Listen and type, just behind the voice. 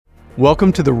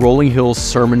Welcome to the Rolling Hills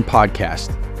Sermon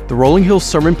Podcast. The Rolling Hills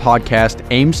Sermon Podcast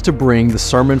aims to bring the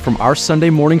sermon from our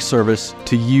Sunday morning service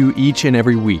to you each and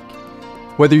every week.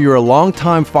 Whether you're a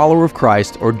longtime follower of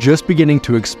Christ or just beginning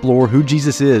to explore who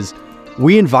Jesus is,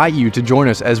 we invite you to join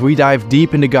us as we dive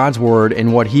deep into God's Word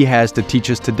and what He has to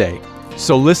teach us today.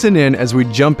 So listen in as we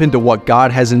jump into what God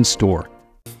has in store.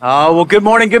 Well, good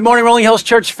morning, Rolling Hills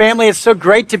Church family. It's so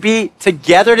great to be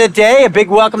together today. A big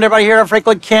welcome to everybody here on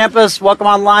Franklin campus, welcome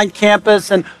online campus,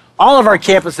 and all of our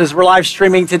campuses. We're live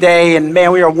streaming today, and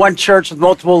man, we are one church with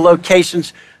multiple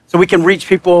locations, so we can reach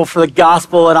people for the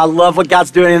gospel, and I love what God's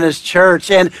doing in this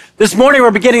church. And this morning, we're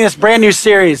beginning this brand new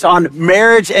series on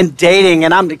marriage and dating,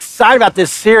 and I'm excited about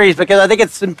this series because I think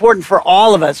it's important for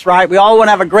all of us, right? We all want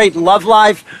to have a great love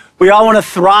life. We all want to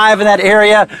thrive in that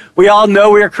area. We all know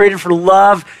we are created for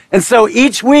love. And so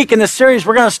each week in this series,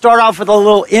 we're going to start off with a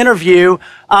little interview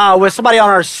with somebody on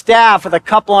our staff, with a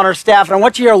couple on our staff. And I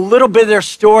want you to hear a little bit of their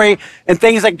story and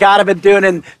things that God has been doing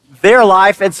in their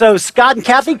life. And so Scott and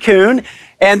Kathy Kuhn,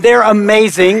 and they're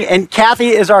amazing. And Kathy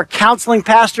is our counseling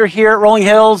pastor here at Rolling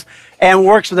Hills and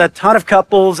works with a ton of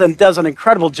couples and does an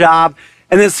incredible job.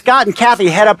 And then Scott and Kathy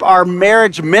head up our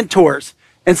marriage mentors.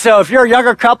 And so if you're a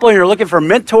younger couple and you're looking for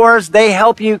mentors, they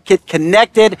help you get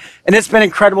connected. And it's been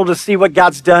incredible to see what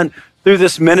God's done through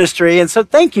this ministry. And so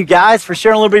thank you guys for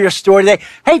sharing a little bit of your story today.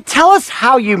 Hey, tell us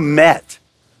how you met.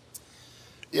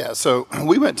 Yeah, so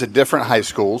we went to different high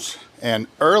schools. And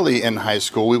early in high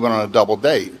school, we went on a double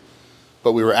date.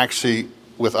 But we were actually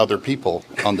with other people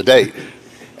on the date.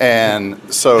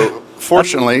 And so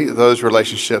fortunately, those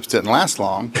relationships didn't last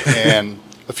long. And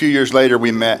a few years later,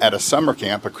 we met at a summer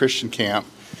camp, a Christian camp,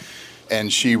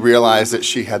 and she realized that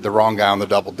she had the wrong guy on the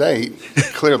double date.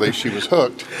 Clearly, she was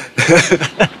hooked.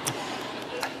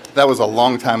 That was a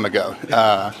long time ago.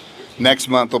 Next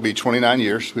month will be 29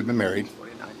 years we've been married.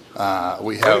 We have.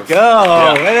 Way to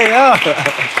go!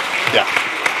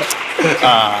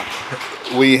 Yeah.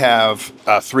 We have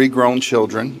 3 grown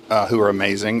children who are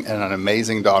amazing, and an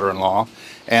amazing daughter-in-law,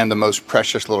 and the most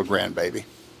precious little grandbaby.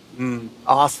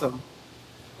 Awesome.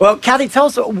 Well, Kathy, tell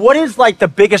us, what is like the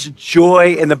biggest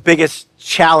joy and the biggest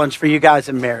challenge for you guys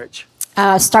in marriage?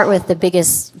 Start with the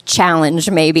biggest challenge,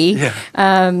 maybe. Yeah.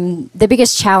 The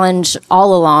biggest challenge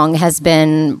all along has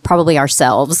been probably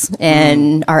ourselves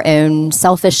and our own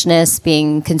selfishness,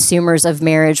 being consumers of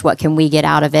marriage. What can we get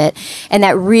out of it? And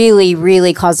that really,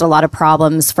 really caused a lot of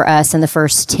problems for us in the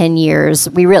first 10 years.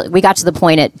 We got to the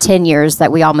point at 10 years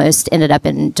that we almost ended up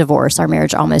in divorce. Our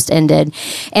marriage almost ended.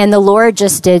 And the Lord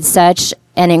just did such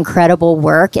an incredible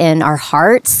work in our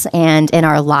hearts and in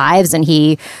our lives, and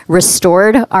He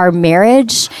restored our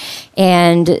marriage.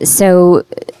 And so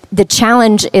the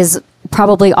challenge is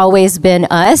probably always been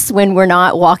us when we're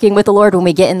not walking with the Lord, when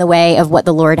we get in the way of what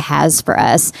the Lord has for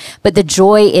us. But the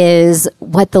joy is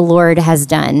what the Lord has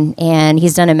done, and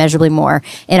He's done immeasurably more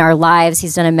in our lives.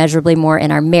 He's done immeasurably more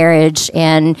in our marriage.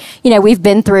 And, we've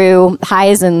been through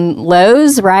highs and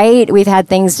lows, right? We've had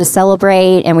things to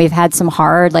celebrate, and we've had some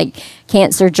hard,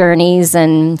 cancer journeys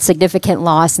and significant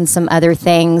loss and some other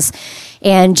things.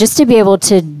 And just to be able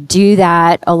to do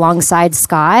that alongside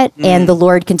Scott and the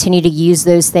Lord continue to use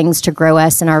those things to grow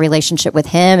us in our relationship with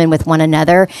Him and with one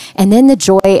another. And then the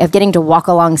joy of getting to walk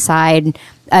alongside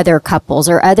other couples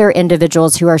or other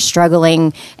individuals who are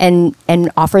struggling and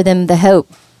offer them the hope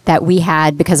that we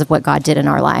had because of what God did in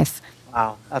our life.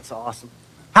 Wow, that's awesome.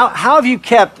 How have you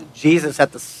kept Jesus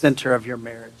at the center of your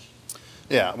marriage?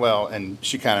 Yeah, well, and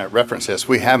she kind of referenced this.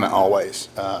 We haven't always.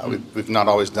 We've not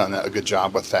always done a good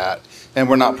job with that. And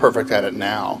we're not perfect at it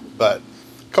now. But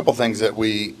a couple things that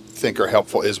we think are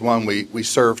helpful is, one, we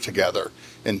serve together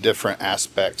in different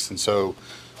aspects. And so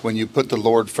when you put the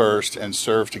Lord first and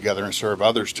serve together and serve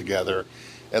others together,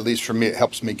 at least for me, it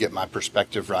helps me get my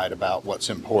perspective right about what's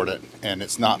important. And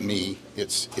it's not me.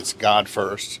 It's God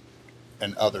first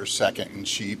and others second, and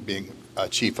she being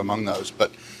chief among those.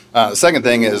 But the second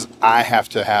thing is I have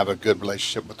to have a good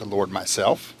relationship with the Lord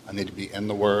myself. I need to be in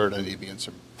the Word. I need to be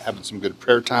having some good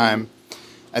prayer time.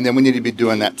 And then we need to be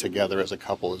doing that together as a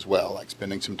couple as well, like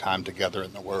spending some time together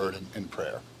in the Word and in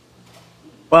prayer.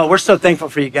 Well, we're so thankful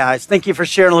for you guys. Thank you for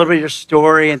sharing a little bit of your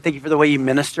story, and thank you for the way you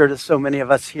minister to so many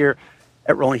of us here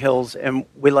at Rolling Hills. And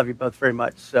we love you both very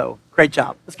much. So great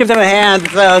job. Let's give them a hand.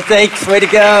 So thanks. Way to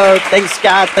go. Thanks,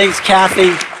 Scott. Thanks,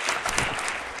 Kathy.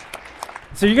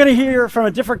 So you're going to hear from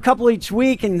a different couple each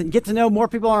week and get to know more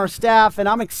people on our staff. And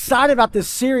I'm excited about this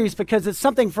series because it's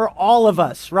something for all of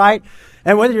us, right?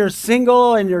 And whether you're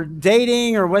single and you're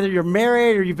dating, or whether you're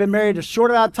married or you've been married a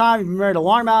short amount of time, you've been married a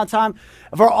long amount of time,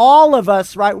 for all of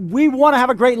us, right, we want to have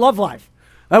a great love life.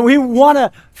 We want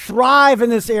to thrive in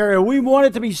this area. We want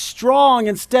it to be strong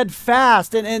and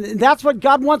steadfast. And that's what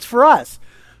God wants for us,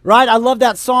 right? I love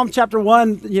that Psalm chapter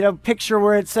 1, picture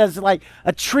where it says like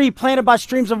a tree planted by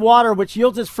streams of water, which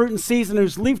yields its fruit in season,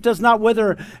 whose leaf does not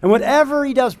wither, and whatever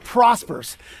he does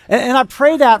prospers. And I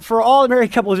pray that for all the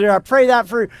married couples here. I pray that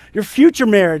for your future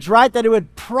marriage, right? That it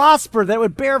would prosper, that it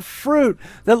would bear fruit,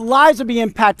 that lives would be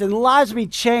impacted and lives would be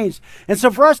changed. And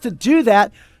so for us to do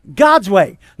that, God's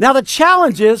way. Now the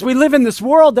challenge is we live in this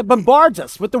world that bombards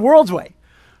us with the world's way,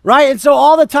 right? And so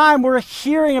all the time we're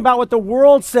hearing about what the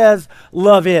world says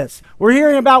love is. We're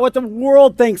hearing about what the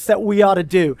world thinks that we ought to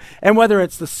do. And whether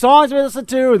it's the songs we listen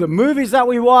to or the movies that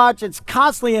we watch, it's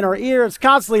constantly in our ear, it's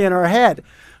constantly in our head,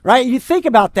 right? You think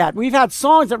about that. We've had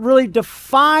songs that really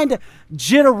defined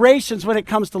generations when it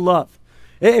comes to love.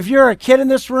 If you're a kid in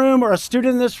this room or a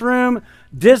student in this room,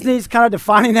 Disney's kind of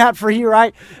defining that for you,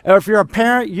 right? Or if you're a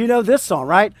parent, you know this song,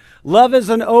 right? Love is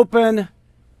an open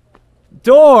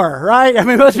door, right? I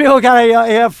mean, most people kind of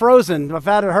have Frozen. I've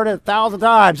heard it 1,000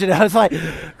 times, It's like,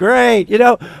 great,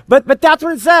 But that's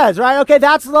what it says, right? Okay,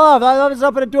 that's love. Love is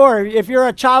open a door. If you're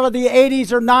a child of the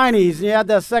 80s or 90s, you had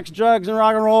the sex, drugs, and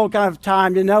rock and roll kind of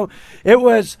time, it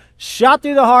was shot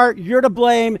through the heart. You're to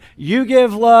blame. You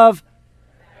give love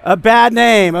a bad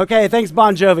name. Okay, thanks,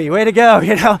 Bon Jovi. Way to go,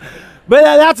 But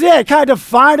that's it. Kind of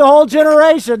defined a whole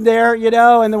generation there,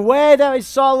 and the way that we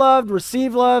saw love,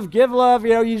 receive love, give love,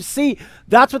 you see,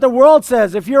 that's what the world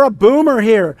says. If you're a boomer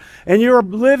here and you were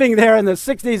living there in the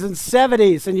 60s and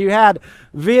 70s and you had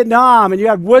Vietnam and you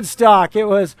had Woodstock, it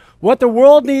was what the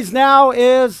world needs now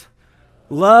is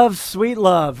love, sweet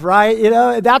love, right?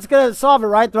 That's going to solve it,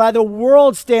 right? By the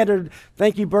world standard.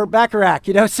 Thank you, Burt Bacharach.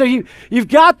 So you've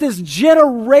got this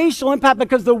generational impact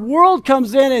because the world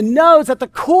comes in and knows at the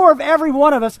core of every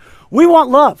one of us, we want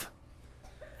love.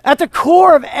 At the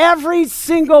core of every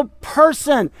single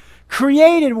person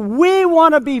created, we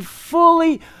want to be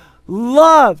fully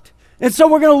loved. And so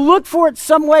we're going to look for it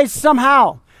some way,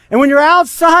 somehow. And when you're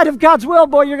outside of God's will,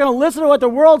 boy, you're going to listen to what the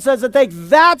world says and think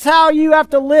that's how you have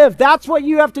to live. That's what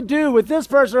you have to do with this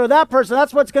person or that person.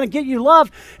 That's what's going to get you love.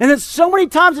 And then so many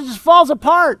times it just falls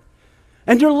apart.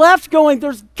 And you're left going,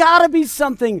 there's got to be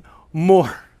something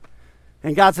more.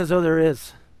 And God says, oh, there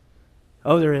is.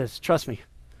 Oh, there is. Trust me.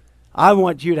 I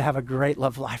want you to have a great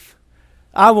love life.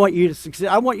 I want you to succeed.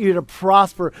 I want you to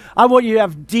prosper. I want you to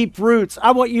have deep roots.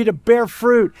 I want you to bear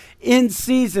fruit in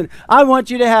season. I want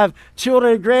you to have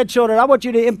children and grandchildren. I want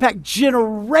you to impact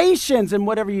generations in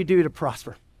whatever you do to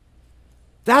prosper.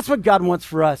 That's what God wants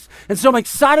for us. And so I'm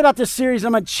excited about this series.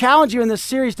 I'm going to challenge you in this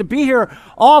series to be here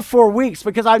all 4 weeks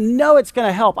because I know it's going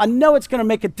to help. I know it's going to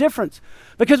make a difference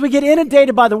because we get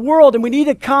inundated by the world and we need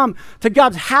to come to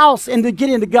God's house and to get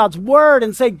into God's word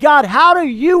and say, God, how do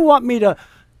you want me to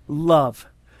love?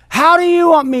 How do you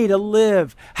want me to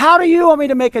live? How do you want me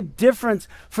to make a difference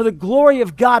for the glory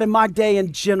of God in my day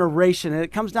and generation? And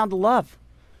it comes down to love.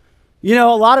 A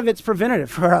lot of it's preventative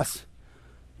for us.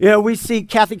 We see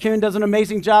Kathy Kuhn does an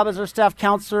amazing job as our staff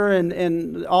counselor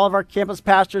and all of our campus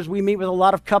pastors. We meet with a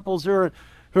lot of couples who are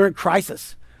in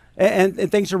crisis and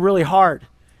things are really hard.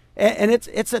 And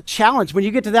it's a challenge. When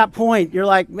you get to that point, you're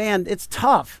like, man, it's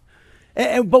tough.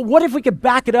 But what if we could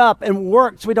back it up and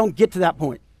work so we don't get to that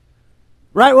point?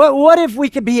 Right? What if we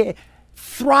could be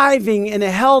thriving and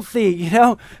healthy,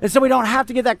 and so we don't have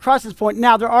to get that crisis point.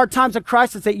 Now, there are times of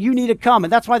crisis that you need to come,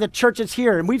 and that's why the church is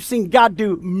here. And we've seen God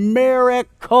do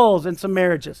miracles in some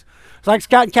marriages. It's like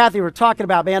Scott and Kathy were talking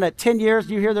about, man, at 10 years,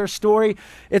 you hear their story.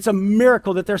 It's a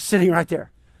miracle that they're sitting right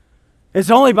there. It's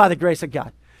only by the grace of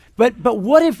God. But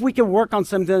what if we can work on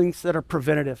some things that are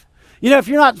preventative? If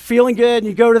you're not feeling good and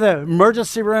you go to the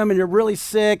emergency room and you're really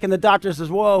sick and the doctor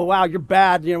says, whoa, wow, you're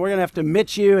bad. We're going to have to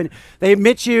admit you. And they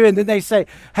admit you and then they say,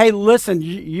 hey, listen,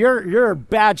 you're in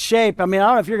bad shape. I mean, I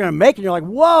don't know if you're going to make it. And you're like,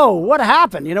 whoa, what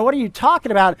happened? What are you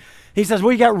talking about? He says,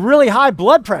 well, you got really high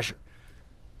blood pressure.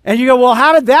 And you go, well,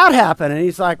 how did that happen? And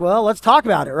he's like, well, let's talk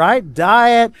about it, right?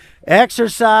 Diet,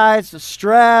 exercise,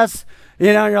 stress. And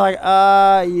you're like,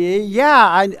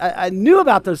 yeah, I knew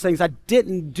about those things. I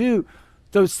didn't do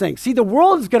those things. See, the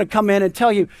world is going to come in and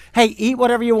tell you, hey, eat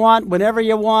whatever you want, whenever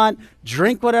you want,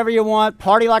 drink whatever you want,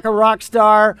 party like a rock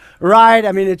star, right?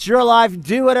 I mean, it's your life.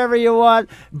 Do whatever you want.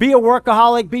 Be a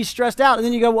workaholic. Be stressed out. And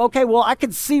then you go, well, okay, well, I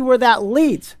can see where that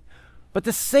leads. But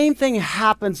the same thing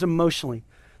happens emotionally.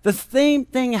 The same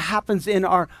thing happens in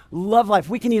our love life.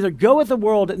 We can either go with the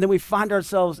world and then we find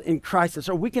ourselves in crisis,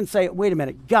 or we can say, wait a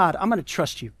minute, God, I'm going to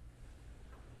trust you.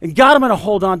 And God, I'm going to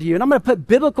hold on to you. And I'm going to put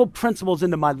biblical principles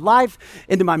into my life,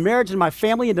 into my marriage, into my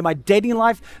family, into my dating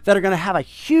life that are going to have a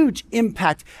huge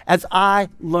impact as I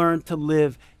learn to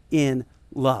live in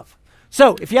love.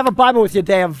 So if you have a Bible with you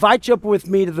today, I invite you up with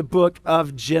me to the book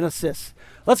of Genesis.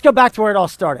 Let's go back to where it all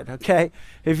started, okay?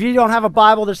 If you don't have a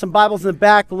Bible, there's some Bibles in the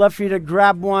back. I'd love for you to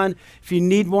grab one. If you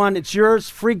need one, it's yours.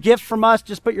 Free gift from us.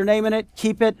 Just put your name in it.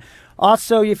 Keep it.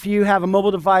 Also, if you have a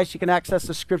mobile device, you can access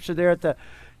the scripture there at the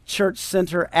Church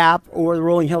Center app or the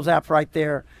Rolling Hills app right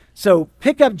there. So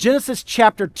pick up Genesis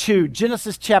chapter 2.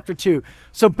 Genesis chapter 2.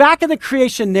 So back in the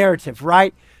creation narrative,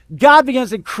 right? God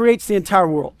begins and creates the entire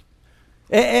world.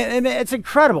 And it's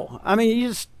incredible. I mean, you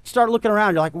just start looking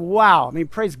around, you're like, wow. I mean,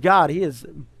 praise God, he is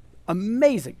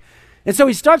amazing. And so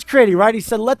he starts creating, right? He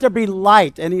said, let there be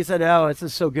light. And he said, oh, this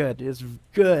is so good. It's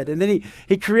good. And then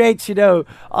he creates, the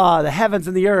heavens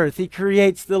and the earth. He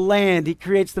creates the land. He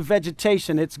creates the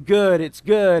vegetation. It's good. It's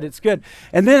good. It's good.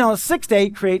 And then on the sixth day, he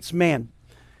creates man.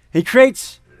 He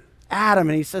creates Adam,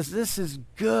 and he says, this is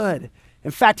good. In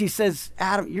fact, he says,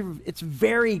 Adam, it's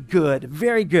very good,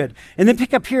 very good. And then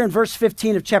pick up here in verse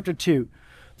 15 of chapter 2.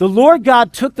 The Lord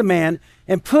God took the man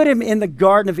and put him in the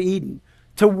Garden of Eden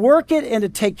to work it and to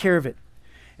take care of it.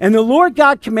 And the Lord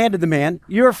God commanded the man,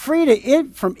 you are free to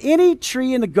eat from any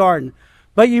tree in the garden,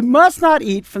 but you must not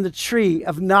eat from the tree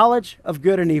of knowledge of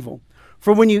good and evil.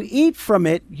 For when you eat from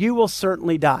it, you will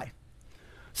certainly die.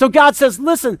 So God says,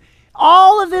 listen,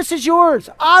 all of this is yours.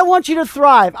 I want you to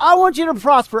thrive. I want you to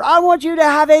prosper. I want you to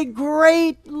have a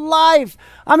great life.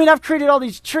 I mean, I've created all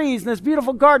these trees and this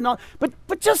beautiful garden,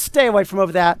 but just stay away from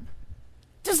over that.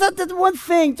 Just that one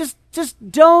thing.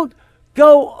 Just don't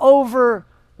go over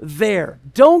there.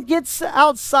 Don't get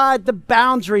outside the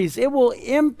boundaries. It will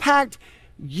impact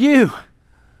you.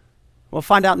 We'll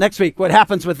find out next week what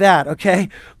happens with that, okay?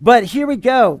 But here we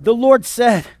go. The Lord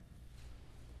said,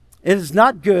 it is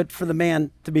not good for the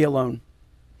man to be alone.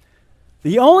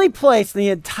 The only place in the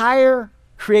entire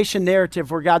creation narrative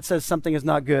where God says something is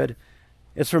not good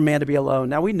is for man to be alone.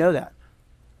 Now, we know that.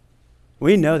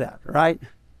 We know that, right?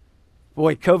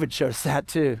 Boy, COVID showed us that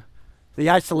too.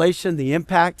 The isolation, the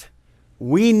impact.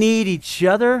 We need each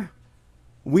other.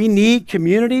 We need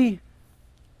community.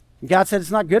 And God said it's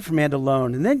not good for man to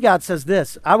alone. And then God says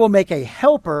this, I will make a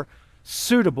helper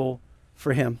suitable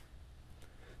for him.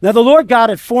 Now the Lord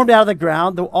God had formed out of the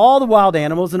ground all the wild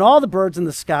animals and all the birds in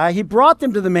the sky. He brought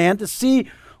them to the man to see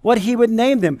what he would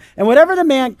name them. And whatever the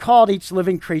man called each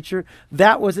living creature,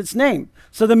 that was its name.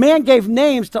 So the man gave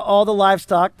names to all the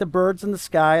livestock, the birds in the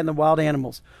sky, and the wild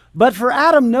animals. But for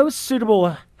Adam, no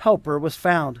suitable helper was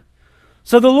found.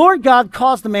 So the Lord God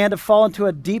caused the man to fall into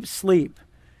a deep sleep.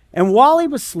 And while he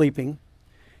was sleeping,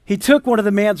 he took one of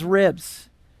the man's ribs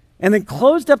and then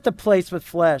closed up the place with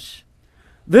flesh.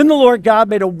 Then the Lord God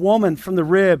made a woman from the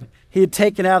rib he had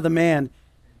taken out of the man,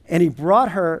 and he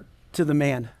brought her to the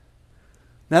man.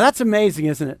 Now that's amazing,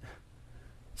 isn't it?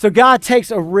 So God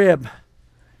takes a rib.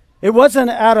 It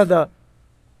wasn't out of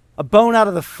a bone out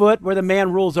of the foot where the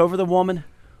man rules over the woman. It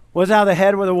wasn't out of the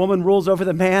head where the woman rules over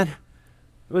the man.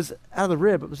 It was out of the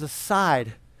rib. It was a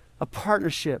side, a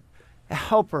partnership, a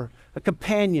helper, a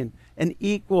companion, an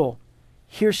equal.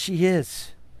 Here she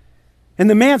is. And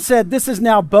the man said, this is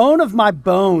now bone of my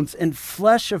bones and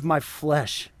flesh of my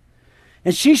flesh.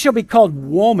 And she shall be called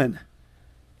woman,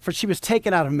 for she was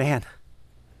taken out of man.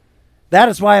 That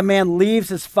is why a man leaves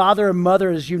his father and mother,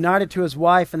 is united to his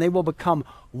wife, and they will become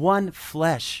one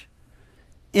flesh.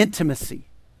 Intimacy.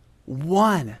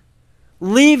 One.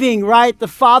 Leaving, right, the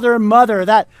father and mother,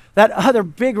 that other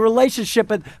big relationship,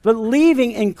 but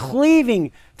leaving and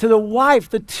cleaving to the wife.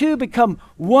 The two become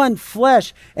one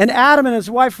flesh. And Adam and his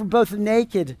wife were both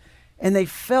naked, and they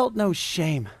felt no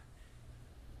shame.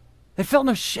 They felt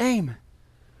no shame.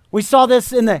 We saw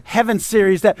this in the Heaven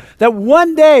series, that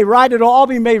one day, right, it'll all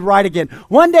be made right again.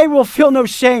 One day we'll feel no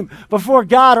shame before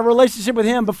God, a relationship with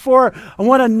him, before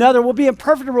one another. We'll be in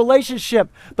perfect relationship.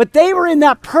 But they were in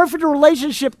that perfect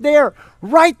relationship there,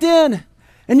 right then.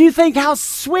 And you think how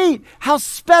sweet, how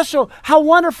special, how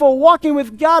wonderful walking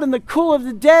with God in the cool of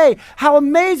the day. How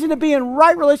amazing to be in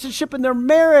right relationship in their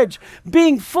marriage,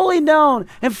 being fully known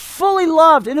and fully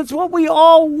loved. And it's what we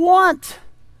all want.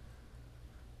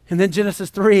 And then Genesis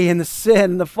 3 and the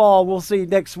sin and the fall, we'll see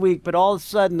next week. But all of a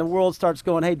sudden the world starts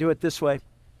going, hey, do it this way.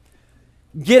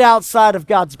 Get outside of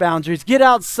God's boundaries. Get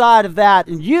outside of that.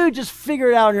 And you just figure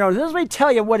it out on your own. Let me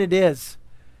tell you what it is.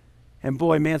 And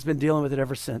boy, man's been dealing with it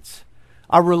ever since.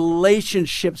 Our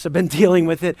relationships have been dealing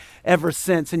with it ever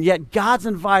since. And yet God's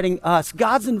inviting us,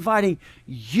 God's inviting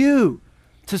you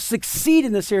to succeed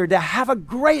in this area, to have a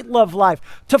great love life,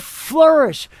 to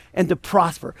flourish and to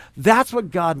prosper. That's what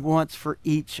God wants for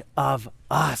each of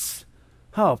us.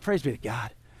 Oh, praise be to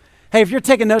God. Hey, if you're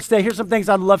taking notes today, here's some things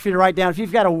I'd love for you to write down. If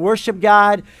you've got a worship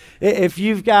guide, if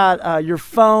you've got your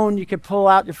phone, you could pull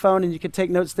out your phone and you could take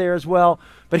notes there as well.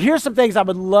 But here's some things I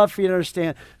would love for you to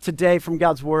understand today from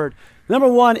God's word. Number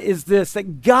one is this,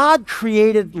 that God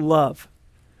created love,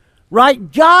 right?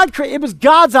 It was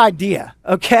God's idea,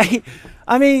 okay?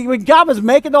 I mean, when God was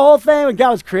making the whole thing, when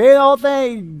God was creating the whole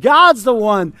thing, God's the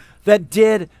one that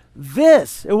did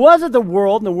this. It wasn't the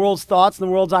world and the world's thoughts and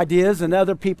the world's ideas and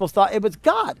other people's thoughts. It was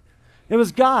God. It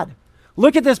was God.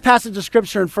 Look at this passage of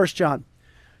scripture in 1 John.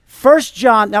 1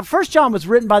 John was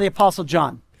written by the Apostle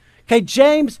John. Okay,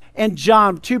 James and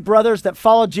John, two brothers that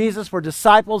followed Jesus, were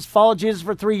disciples, followed Jesus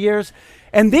for 3 years.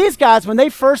 And these guys, when they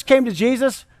first came to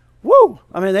Jesus,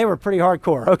 they were pretty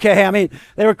hardcore, okay? I mean,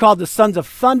 they were called the sons of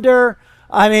thunder.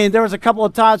 I mean, there was a couple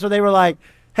of times where they were like,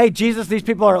 hey, Jesus, these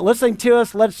people aren't listening to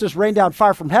us. Let's just rain down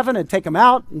fire from heaven and take them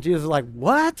out. And Jesus is like,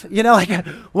 what?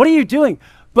 What are you doing?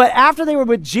 But after they were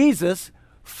with Jesus,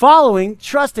 following,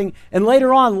 trusting, and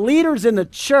later on leaders in the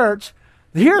church,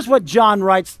 here's what John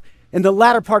writes in the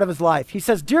latter part of his life. He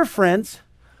says, dear friends,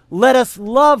 let us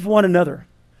love one another,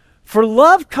 for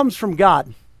love comes from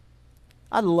God.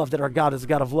 I love that our God is a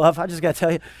God of love. I just got to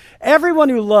tell you, everyone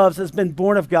who loves has been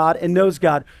born of God and knows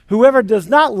God. Whoever does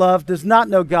not love does not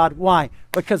know God. Why?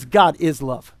 Because God is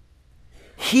love.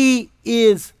 He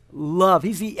is love.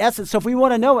 He's the essence. So if we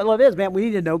want to know what love is, man, we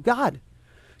need to know God.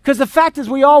 Because the fact is,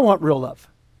 we all want real love.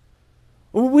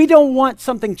 We don't want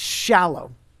something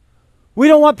shallow. We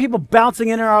don't want people bouncing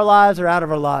into our lives or out of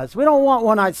our lives. We don't want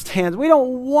one-night stands. We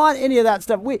don't want any of that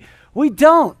stuff. We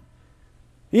don't.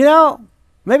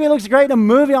 Maybe it looks great in a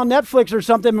movie on Netflix or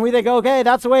something, and we think, okay,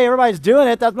 that's the way everybody's doing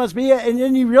it. That must be it. And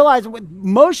then you realize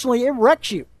emotionally it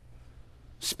wrecks you.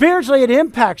 Spiritually, it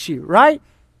impacts you, right?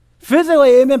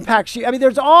 Physically, it impacts you. I mean,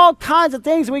 there's all kinds of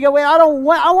things. We go, wait, I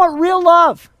want real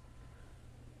love.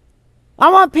 I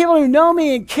want people who know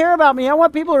me and care about me. I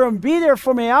want people who are going to be there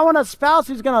for me. I want a spouse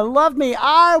who's going to love me.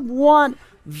 I want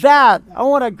that. I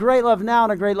want a great love now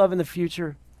and a great love in the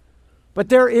future. But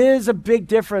there is a big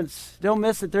difference. Don't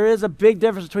miss it. There is a big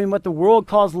difference between what the world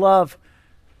calls love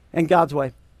and God's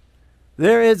way.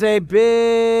 There is a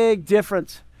big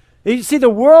difference. You see, the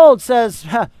world says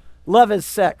love is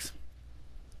sex,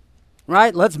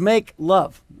 right? Let's make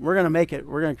love. We're going to make it.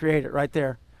 We're going to create it right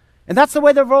there. And that's the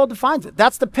way the world defines it.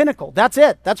 That's the pinnacle. That's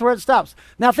it. That's where it stops.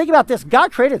 Now think about this.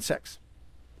 God created sex.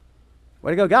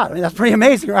 Way to go, God. I mean, that's pretty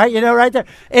amazing, right? Right there.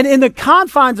 And in the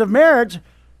confines of marriage,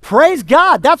 praise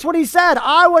God. That's what he said.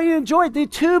 I want you to enjoy it. The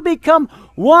two become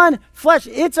one flesh.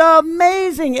 It's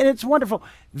amazing and it's wonderful.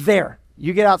 There.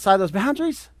 You get outside those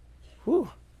boundaries. Whew.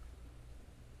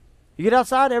 You get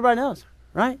outside, everybody knows,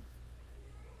 right?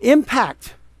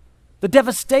 Impact, the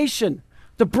devastation,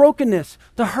 the brokenness,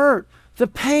 the hurt, the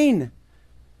pain. And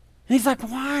he's like,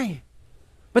 why?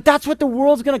 But that's what the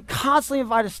world's going to constantly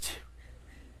invite us to.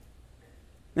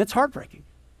 And it's heartbreaking.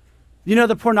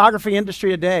 The pornography industry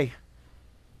today,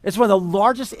 it's one of the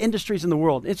largest industries in the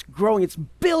world. It's growing. It's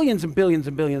billions and billions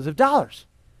and billions of dollars.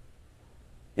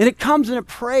 And it comes and it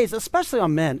preys, especially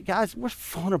on men. Guys, we're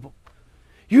vulnerable.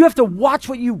 You have to watch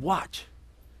what you watch.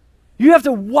 You have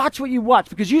to watch what you watch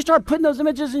because you start putting those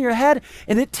images in your head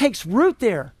and it takes root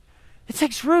there. It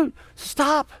takes root.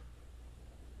 Stop.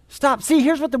 Stop. See,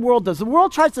 here's what the world does. The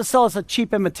world tries to sell us a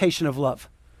cheap imitation of love.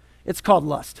 It's called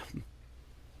lust.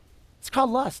 It's called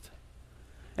lust.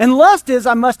 And lust is,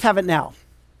 I must have it now.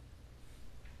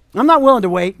 I'm not willing to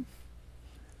wait.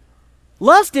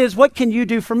 Lust is, what can you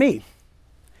do for me?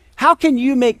 How can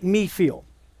you make me feel?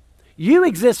 You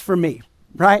exist for me,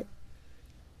 right?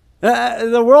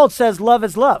 The world says love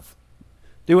is love.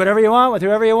 Do whatever you want with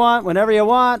whoever you want, whenever you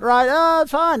want, right? Oh,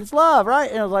 it's fine. It's love, right?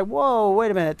 And I was like, whoa, wait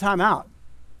a minute. Time out.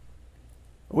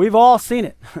 We've all seen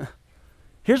it.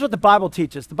 Here's what the Bible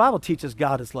teaches. The Bible teaches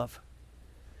God is love.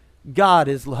 God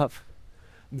is love.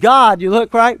 God, you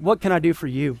look, right? What can I do for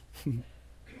you?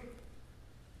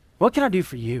 What can I do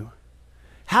for you?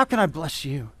 How can I bless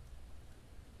you?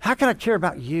 How can I care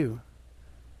about you?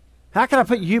 How can I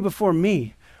put you before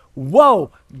me?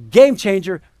 Whoa, game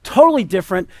changer, totally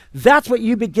different. That's what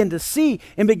you begin to see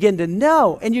and begin to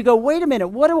know. And you go, wait a minute,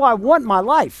 what do I want in my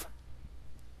life?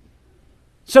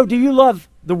 So do you love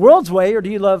the world's way or do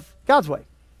you love God's way?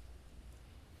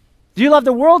 Do you love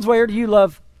the world's way or do you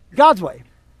love God's way?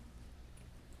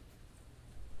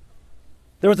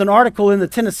 There was an article in the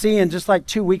Tennessean just like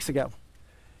 2 weeks ago.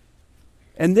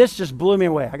 And this just blew me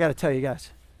away. I got to tell you guys.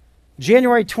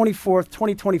 January 24th,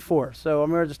 2024. So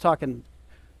we're just talking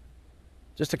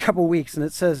just a couple weeks. And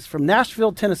it says, from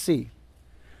Nashville, Tennessee,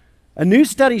 a new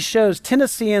study shows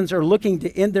Tennesseans are looking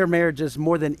to end their marriages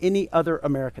more than any other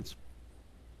Americans.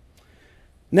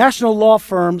 National law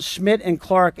firm Schmidt and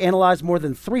Clark analyzed more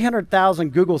than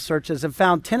 300,000 Google searches and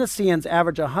found Tennesseans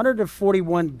average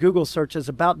 141 Google searches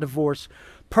about divorce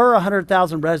per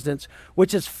 100,000 residents,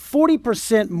 which is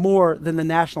 40% more than the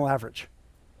national average.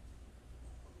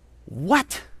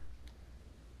 What?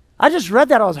 I just read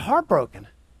that. I was heartbroken.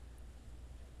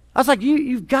 I was like,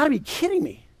 you've got to be kidding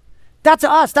me. That's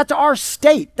us. That's our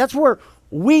state. That's where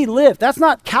we live. That's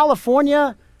not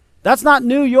California. That's not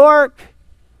New York.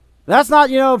 That's not,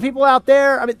 people out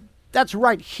there. I mean, that's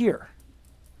right here.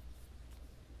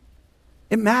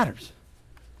 It matters.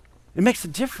 It makes a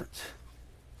difference.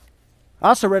 I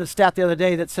also read a stat the other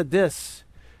day that said this: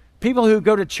 people who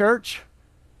go to church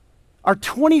are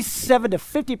 27 to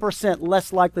 50%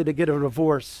 less likely to get a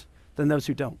divorce than those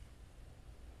who don't.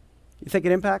 You think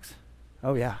it impacts?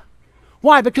 Oh, yeah.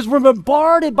 Why? Because we're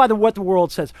bombarded by what the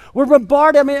world says. We're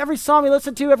bombarded. I mean, every song we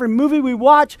listen to, every movie we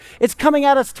watch, it's coming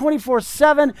at us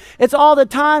 24/7. It's all the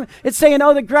time. It's saying,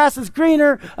 oh, the grass is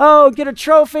greener. Oh, get a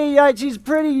trophy. She's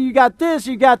pretty. You got this.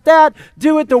 You got that.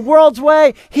 Do it the world's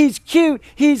way. He's cute.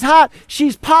 He's hot.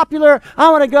 She's popular. I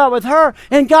want to go out with her.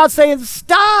 And God's saying,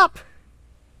 stop.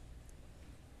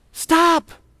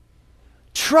 Stop.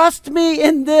 Trust me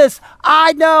in this.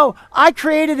 I know. I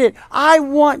created it. I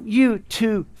want you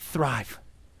to thrive.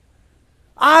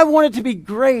 I want it to be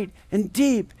great and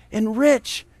deep and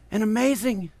rich and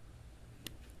amazing.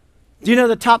 Do you know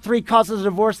the top 3 causes of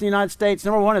divorce in the United States?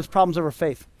 Number 1 is problems over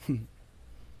faith.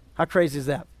 How crazy is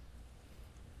that?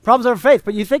 Problems over faith,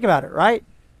 but you think about it, right?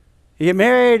 You get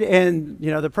married and,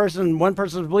 one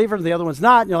person's a believer and the other one's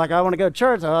not. And you're like, I want to go to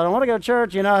church. I don't want to go to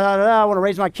church. I want to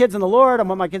raise my kids in the Lord. I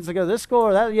want my kids to go to this school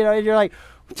or that. And you're like,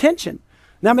 tension.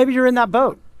 Now maybe you're in that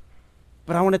boat.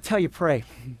 But I want to tell you, pray.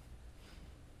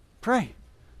 Pray.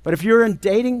 But if you're in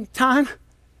dating time,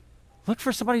 look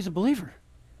for somebody who's a believer.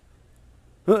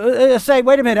 Say,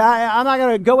 wait a minute, I'm not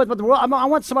going to go with the world. I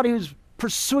want somebody who's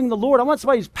pursuing the Lord. I want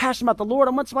somebody who's passionate about the Lord.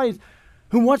 I want somebody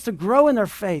who wants to grow in their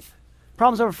faith.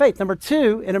 Problems over faith. Number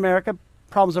 2 in America,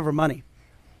 problems over money.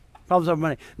 Problems over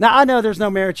money. Now, I know there's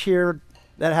no marriage here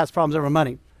that has problems over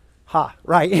money.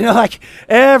 Right. Like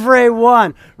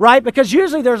everyone, right? Because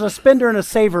usually there's a spender and a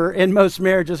saver in most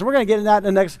marriages. We're going to get into that in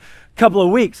the next couple of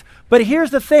weeks. But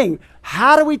here's the thing.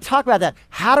 How do we talk about that?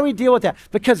 How do we deal with that?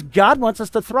 Because God wants us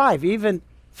to thrive, even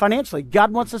financially.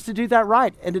 God wants us to do that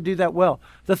right and to do that well.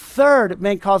 The 3rd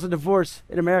main cause of divorce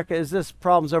in America is this: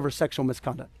 problems over sexual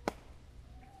misconduct.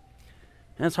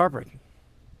 And it's heartbreaking.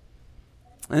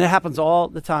 And it happens all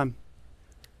the time.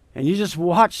 And you just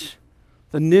watch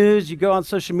the news, you go on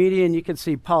social media and you can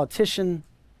see politicians,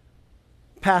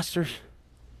 pastors,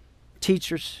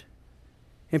 teachers,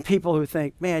 and people who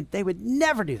think, man, they would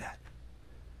never do that.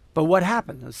 But what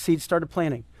happened? The seeds started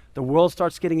planting. The world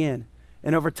starts getting in.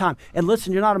 And over time, and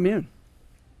listen, you're not immune.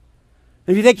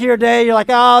 If you think here today, you're like,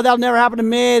 oh, that'll never happen to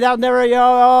me. That'll never,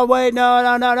 wait, no.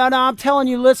 I'm telling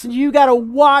you, listen, you got to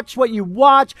watch what you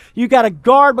watch. You got to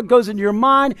guard what goes into your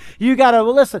mind. You got to,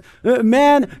 listen,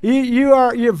 men,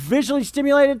 you're visually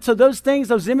stimulated. So those things,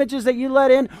 those images that you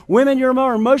let in. Women, you're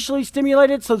more emotionally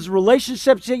stimulated. So those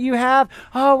relationships that you have.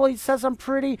 Oh, well, he says I'm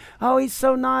pretty. Oh, he's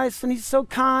so nice and he's so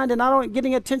kind and I don't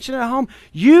getting attention at home.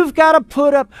 You've got to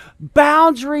put up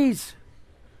boundaries.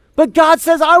 But God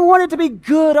says, I want it to be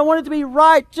good. I want it to be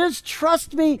right. Just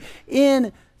trust me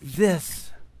in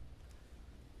this.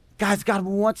 Guys, God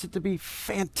wants it to be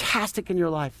fantastic in your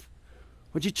life.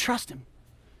 Would you trust him?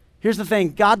 Here's the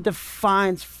thing. God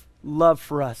defines love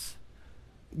for us.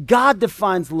 God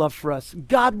defines love for us.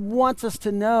 God wants us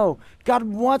to know. God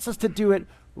wants us to do it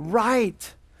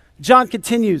right. John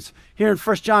continues here in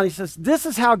 1 John. He says, this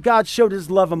is how God showed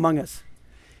his love among us.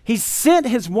 He sent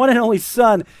his one and only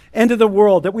Son into the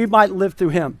world that we might live through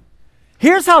him.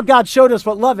 Here's how God showed us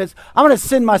what love is. I'm going to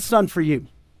send my Son for you.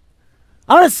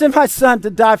 I'm going to send my Son to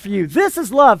die for you. This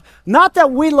is love. Not that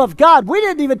we love God. We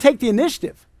didn't even take the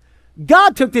initiative.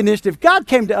 God took the initiative. God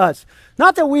came to us.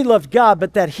 Not that we loved God,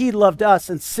 but that he loved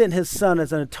us and sent his Son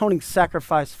as an atoning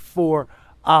sacrifice for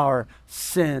our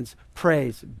sins.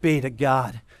 Praise be to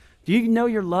God. Do you know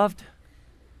you're loved?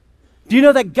 Do you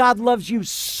know that God loves you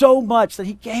so much that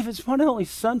he gave his one and only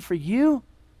Son for you?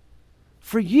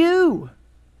 For you.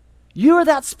 You are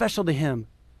that special to him.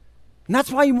 And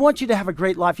that's why he wants you to have a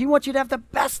great life. He wants you to have the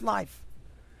best life.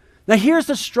 Now here's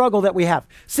the struggle that we have.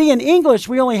 See, in English,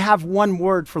 we only have one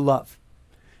word for love.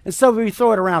 And so we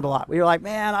throw it around a lot. We're like,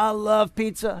 man, I love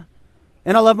pizza.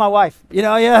 And I love my wife.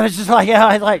 It's just like,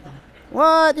 it's like,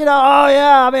 what? Oh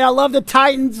yeah, I love the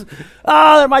Titans.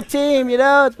 Oh, they're my team,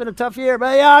 it's been a tough year.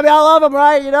 But I love them,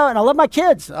 right? And I love my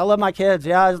kids.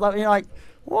 Yeah, I love,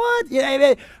 What?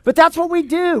 Yeah, but that's what we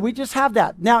do. We just have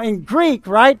that. Now in Greek,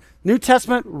 right? New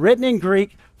Testament written in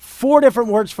Greek, 4 different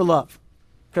words for love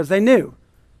because they knew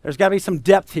there's got to be some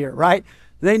depth here, right?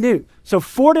 They knew. So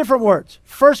 4 different words.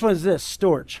 First one is this,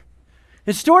 storge.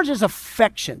 And storge is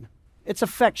affection. It's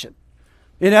affection.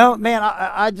 You know, man,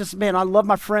 I love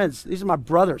my friends. These are my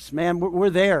brothers, man.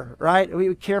 We're there, right?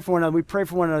 We care for one another. We pray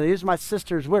for one another. These are my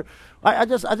sisters. I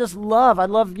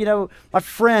love, you know, my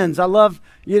friends. I love,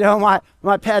 you know,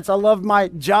 my pets. I love my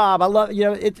job. I love, you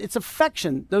know, it's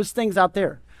affection, those things out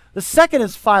there. The second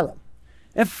is philo.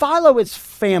 And philo is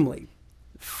family.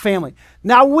 Family.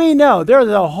 Now we know there's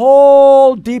a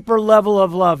whole deeper level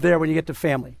of love there when you get to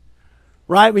family,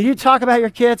 right? When you talk about your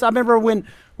kids, I remember when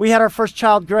we had our first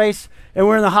child, Grace, and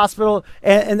we're in the hospital,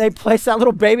 and they placed that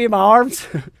little baby in my arms.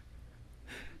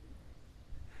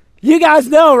 You guys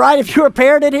know, right? If you're a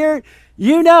parent in here,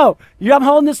 you know. I'm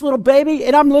holding this little baby,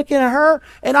 and I'm looking at her,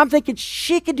 and I'm thinking,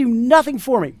 she could do nothing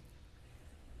for me.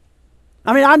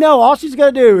 I mean, I know all she's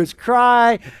going to do is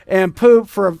cry and poop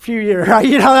for a few years, right?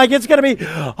 You know, like it's going to be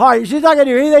hard. She's not going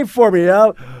to do anything for me, you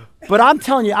know? But I'm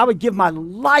telling you, I would give my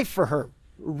life for her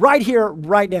right here,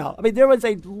 right now. I mean, there was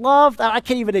a love that I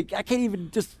can't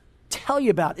even just tell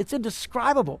you about. It's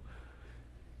indescribable.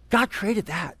 God created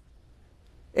that.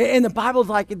 And the Bible's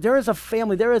like, there is a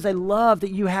family, there is a love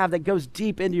that you have that goes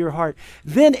deep into your heart.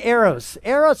 Then eros.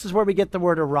 Eros is where we get the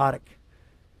word erotic.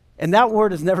 And that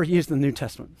word is never used in the New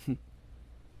Testament.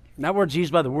 That word's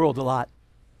used by the world a lot.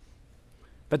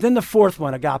 But then the fourth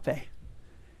one, agape.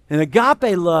 And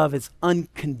agape love is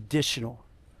unconditional.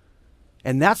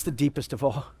 And that's the deepest of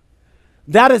all.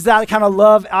 That is that kind of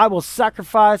love. I will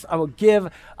sacrifice, I will give,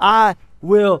 I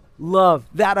will love.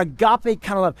 That agape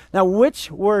kind of love. Now,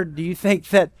 which word do you think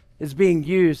that is being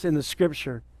used in the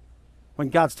scripture when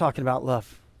God's talking about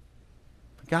love?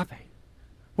 Agape.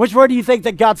 Which word do you think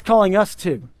that God's calling us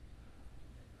to?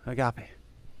 Agape.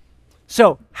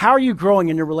 So, how are you growing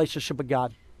in your relationship with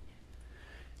God?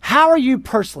 How are you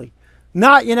personally?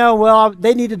 Not, you know, well,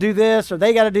 they need to do this, or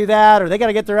they got to do that, or they got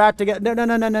to get their act together.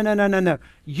 No.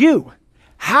 You.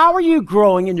 How are you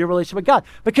growing in your relationship with God?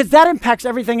 Because that impacts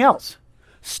everything else.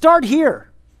 Start here.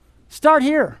 Start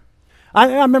here.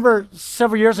 I remember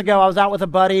several years ago, I was out with a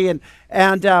buddy, and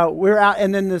we were out,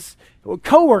 and then this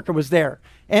coworker was there.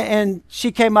 And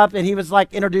she came up, and he was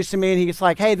like introducing me, and he was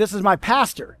like, hey, this is my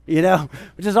pastor, you know,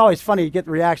 which is always funny to get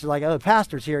the reaction like, oh, the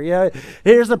pastor's here, you know,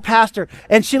 here's the pastor.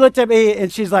 And she looked at me, and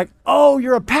she's like, oh,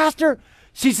 you're a pastor?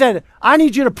 She said, I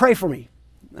need you to pray for me.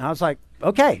 And I was like,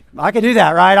 okay, I can do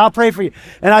that, right? I'll pray for you.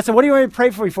 And I said, what do you want me to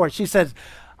pray for you for? She says,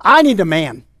 I need a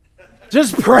man.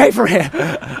 Just pray for him.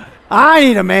 I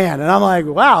need a man. And I'm like,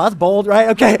 wow, that's bold, right?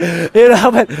 Okay. You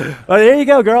know, but there you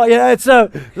go, girl. You know, it's so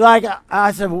like,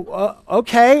 I said,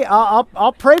 okay,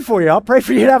 I'll pray for you. I'll pray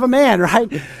for you to have a man,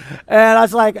 right? And I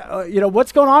was like, you know,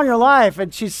 what's going on in your life?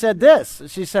 And she said this.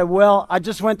 She said, well, I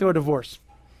just went through a divorce.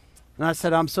 And I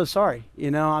said, I'm so sorry.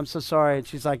 You know, I'm so sorry. And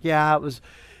she's like, yeah,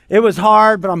 it was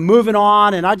hard, but I'm moving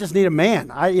on, and I just need a man.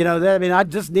 I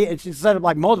just need, and she said it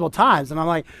like multiple times. And I'm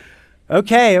like,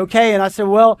 okay. And I said,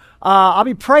 well, I'll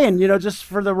be praying, you know, just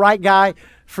for the right guy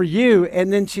for you.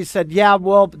 And then she said, yeah,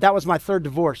 well, that was my 3rd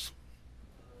divorce.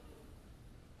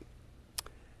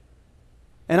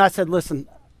 And I said, listen,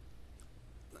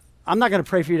 I'm not going to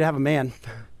pray for you to have a man.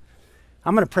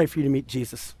 I'm going to pray for you to meet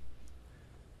Jesus.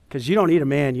 Because you don't need a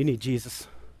man, you need Jesus.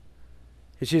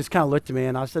 And she just kind of looked at me,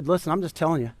 and I said, listen, I'm just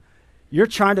telling you, you're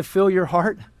trying to fill your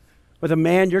heart with a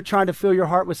man. You're trying to fill your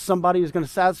heart with somebody who's going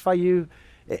to satisfy you,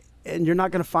 and you're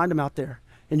not going to find him out there.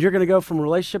 And you're going to go from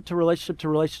relationship to relationship to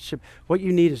relationship. What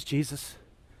you need is Jesus.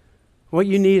 What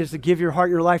you need is to give your heart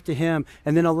and your life to him,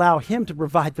 and then allow him to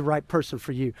provide the right person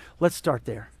for you. Let's start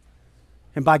there.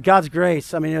 And by God's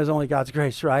grace, I mean, it was only God's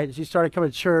grace, right? She started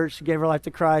coming to church. She gave her life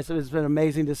to Christ. It's been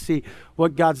amazing to see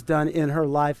what God's done in her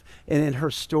life and in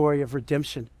her story of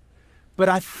redemption. But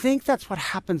I think that's what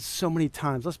happens so many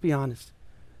times. Let's be honest.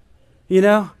 You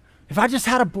know, if I just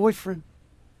had a boyfriend,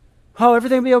 oh,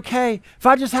 everything would be okay. If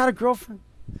I just had a girlfriend,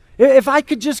 if I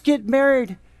could just get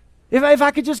married, if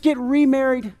I could just get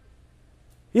remarried,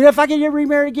 you know, if I could get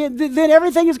remarried again, then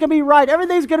everything is going to be right.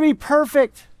 Everything's going to be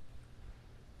perfect.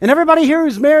 And everybody here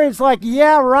who's married is like,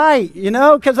 yeah, right, you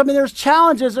know, because, I mean, there's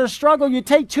challenges, there's struggle. You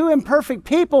take 2 imperfect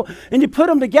people and you put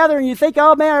them together and you think,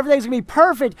 oh, man, everything's going to be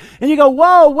perfect. And you go,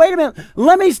 whoa, wait a minute.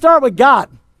 Let me start with God.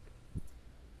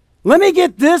 Let me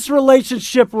get this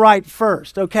relationship right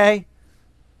first, okay?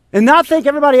 And not think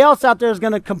everybody else out there is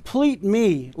going to complete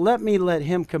me. Let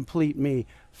him complete me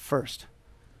first.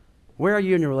 Where are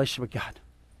you in your relationship with God?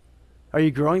 Are you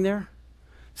growing there?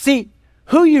 See,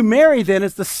 who you marry then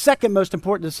is the second most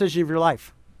important decision of your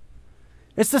life.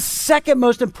 It's the second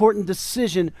most important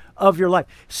decision of your life.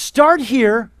 Start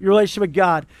here, your relationship with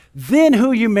God, then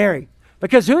who you marry.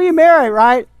 Because who you marry,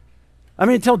 right? I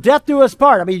mean, until death do us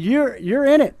part. I mean, you're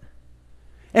in it.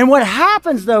 And what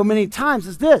happens, though, many times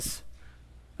is this.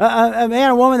 A man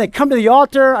and woman, they come to the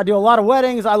altar. I do a lot of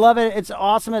weddings. I love it. It's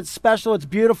awesome. It's special. It's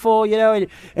beautiful,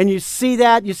 and you see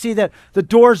that. You see that the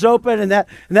doors open and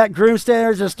that groom standing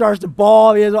there just starts to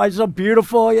bawl. It's so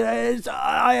beautiful. It's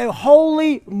a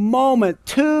holy moment,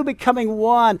 two becoming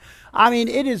one. I mean,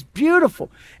 it is beautiful.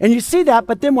 And you see that,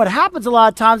 but then what happens a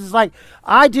lot of times is like,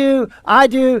 I do,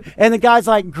 and the guy's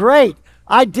like, great,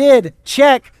 I did,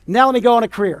 check, now let me go on a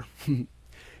career.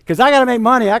 Because I got to make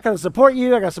money. I got to support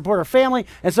you. I got to support our family.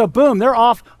 And so, boom, they're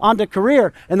off onto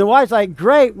career. And the wife's like,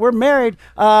 great, we're married.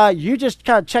 You just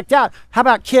kind of checked out. How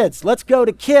about kids? Let's go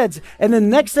to kids. And then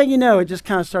next thing you know, it just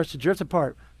kind of starts to drift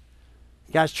apart.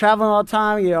 The guy's traveling all the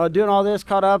time, doing all this,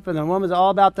 caught up. And the woman's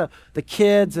all about the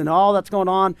kids and all that's going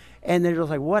on. And they're just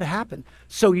like, what happened?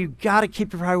 So you got to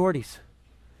keep your priorities.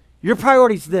 Your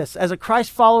priorities this. As a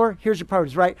Christ follower, here's your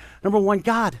priorities, right? Number one,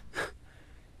 God.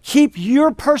 Keep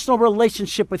your personal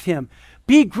relationship with him.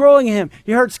 Be growing in him.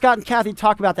 You heard Scott and Kathy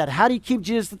talk about that. How do you keep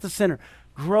Jesus at the center?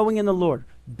 Growing in the Lord,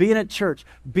 being at church,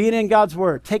 being in God's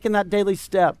word, taking that daily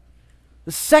step.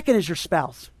 The second is your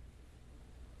spouse.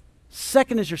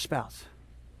 Second is your spouse.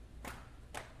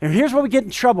 And here's where we get in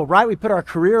trouble, right? We put our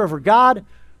career over God.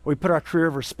 We put our career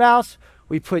over spouse.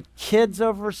 We put kids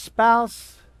over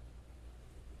spouse.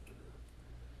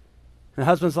 And the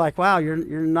husband's like, wow, you're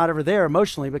not ever there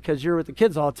emotionally because you're with the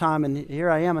kids all the time, and here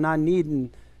I am, and I need,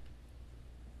 and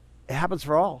it happens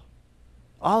for all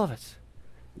of us.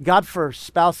 God first,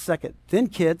 spouse second, then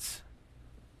kids,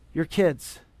 your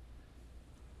kids.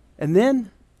 And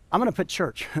then I'm going to put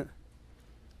church.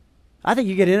 I think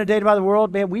you get inundated by the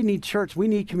world, man, we need church, we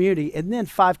need community, and then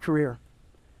 5, career.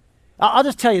 I'll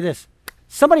just tell you this.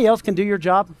 Somebody else can do your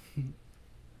job.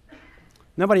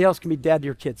 Nobody else can be dad to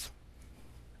your kids.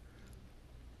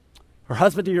 Or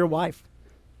husband to your wife.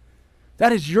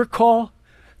 That is your call.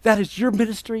 That is your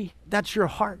ministry. That's your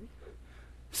heart.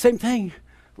 Same thing,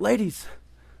 ladies.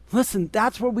 Listen,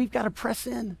 that's where we've got to press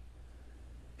in.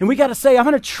 And we got to say, I'm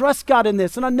going to trust God in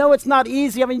this. And I know it's not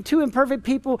easy. I mean, 2 imperfect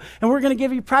people, and we're going to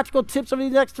give you practical tips over the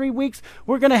next 3 weeks.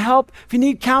 We're going to help. If you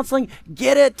need counseling,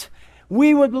 get it.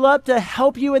 We would love to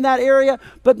help you in that area.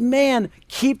 But man,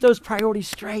 keep those priorities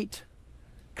straight.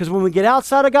 Because when we get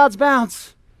outside of God's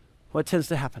bounds, what tends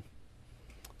to happen?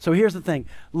 So here's the thing.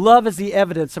 Love is the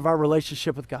evidence of our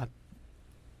relationship with God.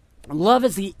 Love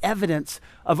is the evidence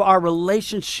of our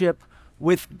relationship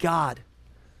with God.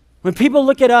 When people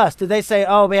look at us, do they say,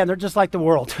 oh man, they're just like the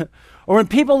world? Or when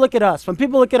people look at us, when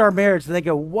people look at our marriage, do they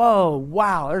go, whoa,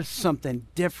 wow, there's something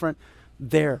different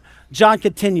there. John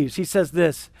continues. He says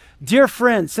this, dear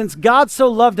friends, since God so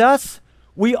loved us,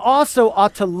 we also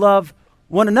ought to love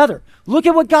one another. Look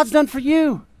at what God's done for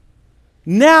you.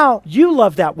 Now you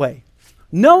love that way.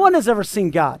 No one has ever seen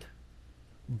God.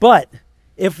 But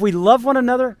if we love one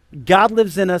another, God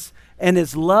lives in us, and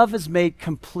his love is made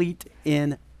complete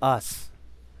in us.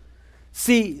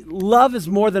 See, love is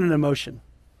more than an emotion.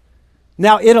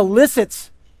 Now, it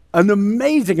elicits an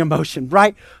amazing emotion,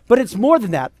 right? But it's more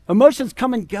than that. Emotions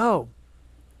come and go.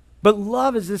 But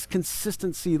love is this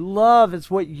consistency. Love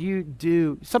is what you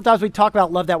do. Sometimes we talk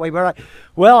about love that way. We're like,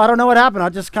 well, I don't know what happened. I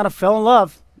just kind of fell in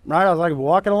love. Right? I was like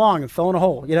walking along and fell in a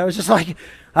hole. It's just like,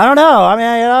 I don't know. I mean,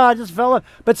 I just fell in.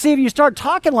 But see, if you start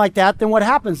talking like that, then what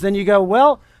happens? Then you go,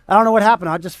 well, I don't know what happened.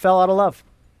 I just fell out of love.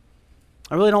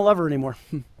 I really don't love her anymore.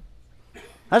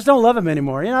 I just don't love him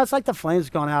anymore. It's like the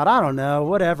flame's gone out. I don't know,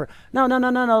 whatever. No.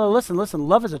 Listen.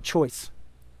 Love is a choice.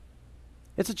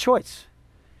 It's a choice.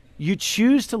 You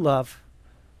choose to love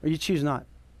or you choose not.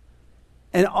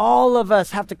 And all of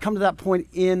us have to come to that point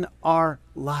in our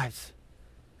lives.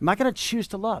 Am I going to choose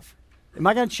to love? Am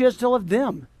I going to choose to love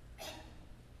them?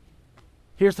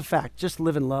 Here's the fact. Just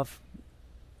live in love.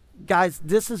 Guys,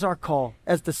 this is our call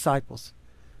as disciples.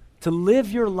 To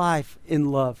live your life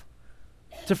in love.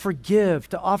 To forgive,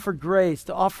 to offer grace,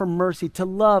 to offer mercy, to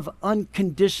love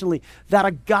unconditionally. That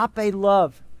agape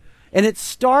love. And it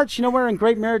starts, where a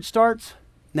great marriage starts?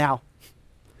 Now.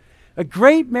 A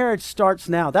great marriage starts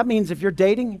now. That means if you're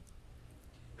dating,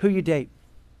 who you date.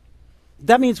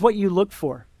 That means what you look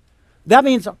for. That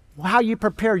means how you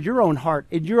prepare your own heart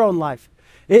in your own life.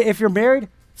 If you're married, it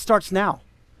starts now.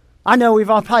 I know we've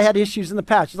all probably had issues in the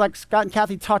past, just like Scott and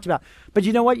Kathy talked about. But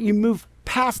you know what? You move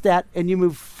past that and you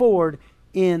move forward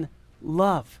in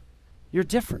love. You're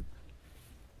different.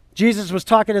 Jesus was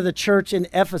talking to the church in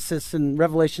Ephesus in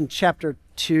Revelation chapter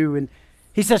 2, and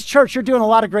He says, church, you're doing a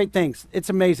lot of great things. It's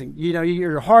amazing. You know,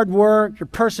 your hard work, your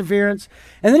perseverance.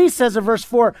 And then he says in verse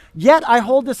 4, yet I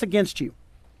hold this against you.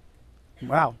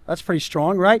 Wow, that's pretty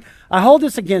strong, right? I hold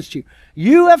this against you.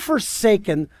 You have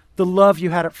forsaken the love you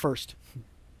had at first.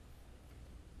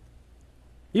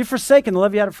 You've forsaken the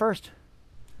love you had at first.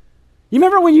 You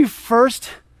remember when you first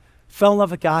fell in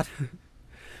love with God?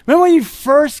 Remember when you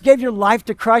first gave your life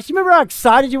to Christ? You remember how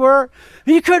excited you were?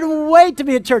 You couldn't wait to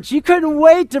be at church. You couldn't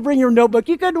wait to bring your notebook.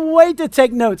 You couldn't wait to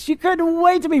take notes. You couldn't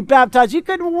wait to be baptized. You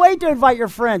couldn't wait to invite your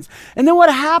friends. And then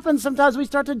what happens? Sometimes we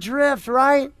start to drift,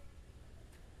 right?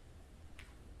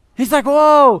 He's like,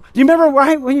 whoa. Do you remember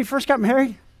right when you first got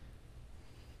married?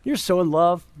 You're so in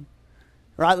love.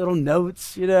 Write little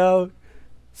notes, you know,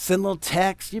 send little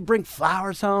texts. You bring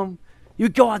flowers home. You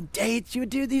would go on dates. You would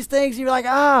do these things. You're like,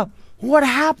 what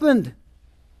happened?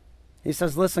 He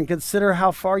says, listen, consider how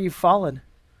far you've fallen.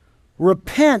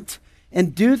 Repent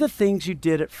and do the things you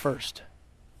did at first.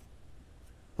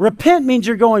 Repent means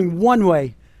you're going one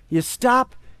way. You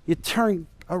stop, you turn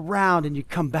around, and you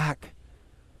come back.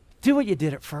 Do what you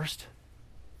did at first.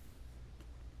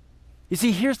 You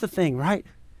see, here's the thing, right?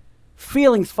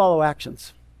 Feelings follow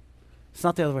actions. It's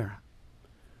not the other way around.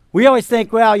 We always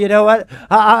think, well, you know what?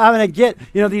 I'm going to get,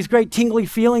 these great tingly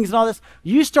feelings and all this.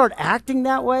 You start acting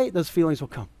that way, those feelings will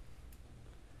come.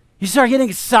 You start getting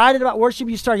excited about worship.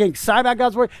 You start getting excited about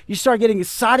God's word. You start getting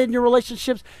excited in your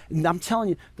relationships. And I'm telling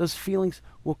you, those feelings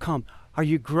will come. Are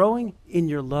you growing in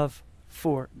your love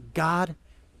for God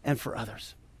and for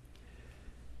others?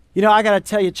 I got to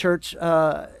tell you, church,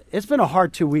 it's been a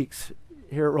hard 2 weeks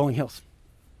here at Rolling Hills.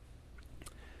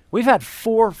 We've had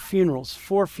four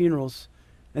funerals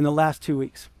in the last 2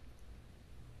 weeks.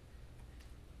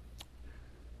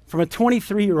 From a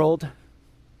 23-year-old,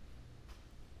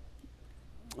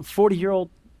 a 40-year-old,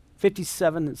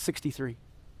 57, and 63.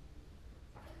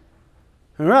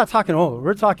 And we're not talking old.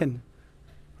 We're talking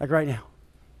like right now.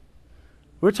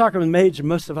 We're talking with age of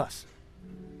most of us.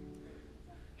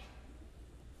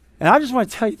 And I just want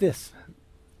to tell you this.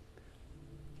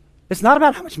 It's not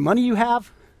about how much money you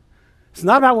have. It's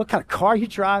not about what kind of car you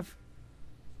drive.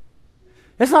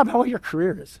 It's not about what your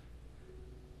career is.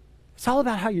 It's all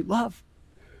about how you love.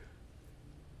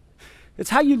 It's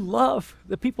how you love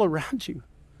the people around you.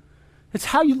 It's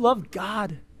how you love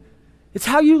God. It's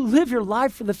how you live your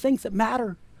life for the things that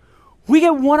matter. We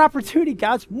get one opportunity,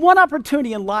 guys, one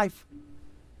opportunity in life.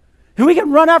 And we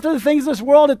can run after the things of this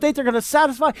world and think they're going to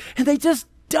satisfy, and they just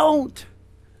don't.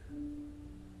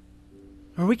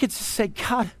 Or we could just say,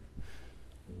 God,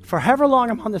 for however long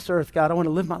I'm on this earth, God, I want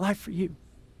to live my life for you.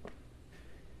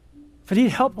 If I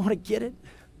need help, I want to get it.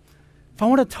 If I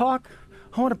want to talk,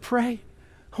 I want to pray,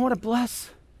 I want to bless.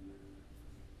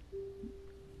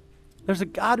 There's a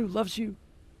God who loves you.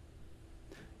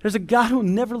 There's a God who will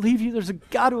never leave you. There's a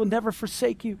God who will never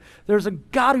forsake you. There's a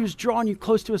God who's drawn you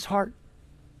close to his heart.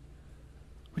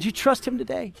 Would you trust him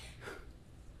today?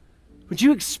 Would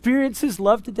you experience his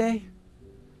love today?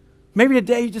 Maybe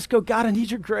today you just go, God, I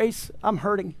need your grace. I'm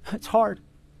hurting. It's hard.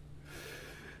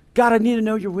 God, I need to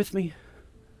know you're with me.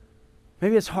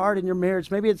 Maybe it's hard in your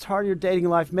marriage. Maybe it's hard in your dating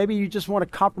life. Maybe you just want to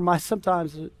compromise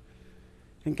sometimes.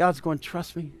 And God's going,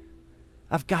 trust me.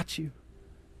 I've got you.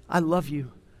 I love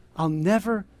you. I'll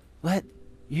never let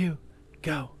you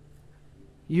go.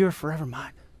 You're forever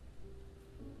mine.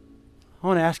 I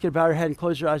want to ask you to bow your head and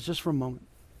close your eyes just for a moment.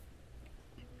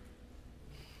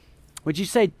 Would you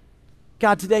say,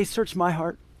 God, today search my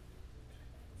heart?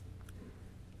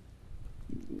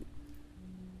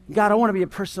 God, I want to be a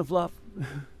person of love.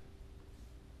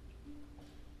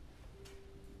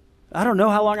 I don't know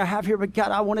how long I have here, but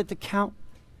God, I want it to count.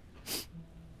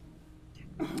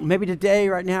 Maybe today,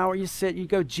 right now, where you sit, you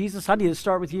go, Jesus, I need to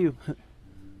start with you.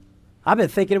 I've been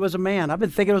thinking it was a man. I've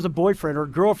been thinking it was a boyfriend or a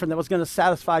girlfriend that was going to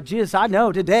satisfy. Jesus, I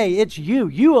know today it's you.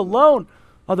 You alone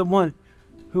are the one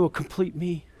who will complete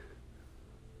me.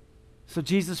 So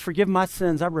Jesus, forgive my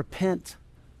sins. I repent.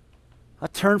 I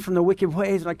turn from the wicked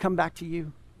ways and I come back to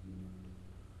you.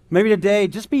 Maybe today,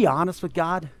 just be honest with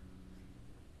God.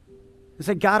 And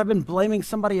say, God, I've been blaming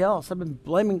somebody else. I've been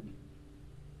blaming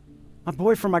my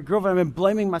boyfriend, my girlfriend. I've been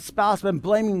blaming my spouse. I've been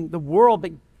blaming the world.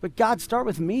 But God, start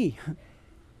with me.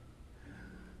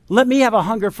 Let me have a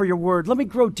hunger for your word. Let me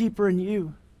grow deeper in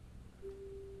you.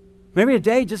 Maybe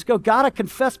today, just go, God, I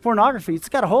confess pornography. It's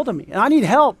got a hold of me, and I need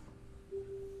help.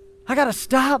 I got to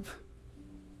stop.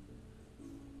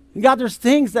 And God, there's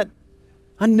things that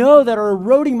I know that are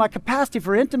eroding my capacity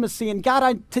for intimacy. And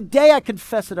God, today I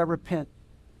confess it. I repent.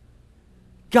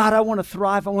 God, I want to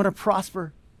thrive. I want to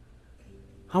prosper.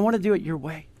 I want to do it your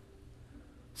way.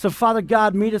 So, Father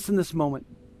God, meet us in this moment.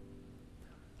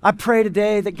 I pray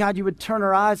today that, God, you would turn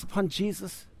our eyes upon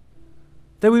Jesus,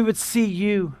 that we would see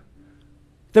you,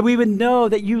 that we would know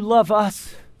that you love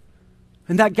us,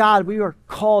 and that, God, we are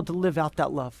called to live out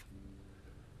that love.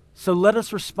 So let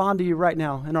us respond to you right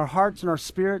now in our hearts and our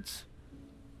spirits,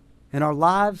 in our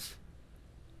lives,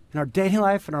 in our dating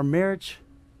life, in our marriage,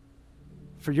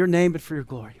 for your name and for your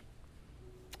glory.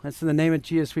 That's in the name of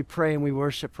Jesus we pray and we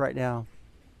worship right now.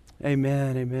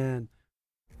 Amen, amen.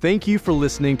 Thank you for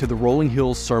listening to the Rolling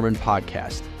Hills Sermon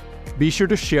Podcast. Be sure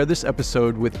to share this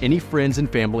episode with any friends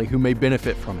and family who may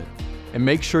benefit from it. And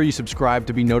make sure you subscribe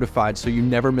to be notified so you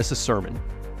never miss a sermon.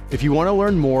 If you want to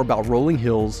learn more about Rolling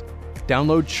Hills,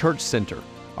 download Church Center,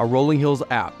 our Rolling Hills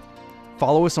app.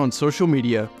 Follow us on social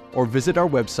media or visit our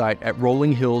website at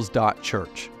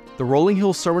rollinghills.church. The Rolling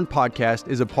Hills Sermon Podcast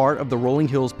is a part of the Rolling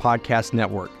Hills Podcast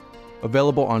Network,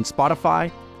 available on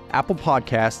Spotify, Apple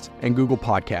Podcasts, and Google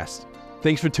Podcasts.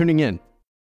 Thanks for tuning in.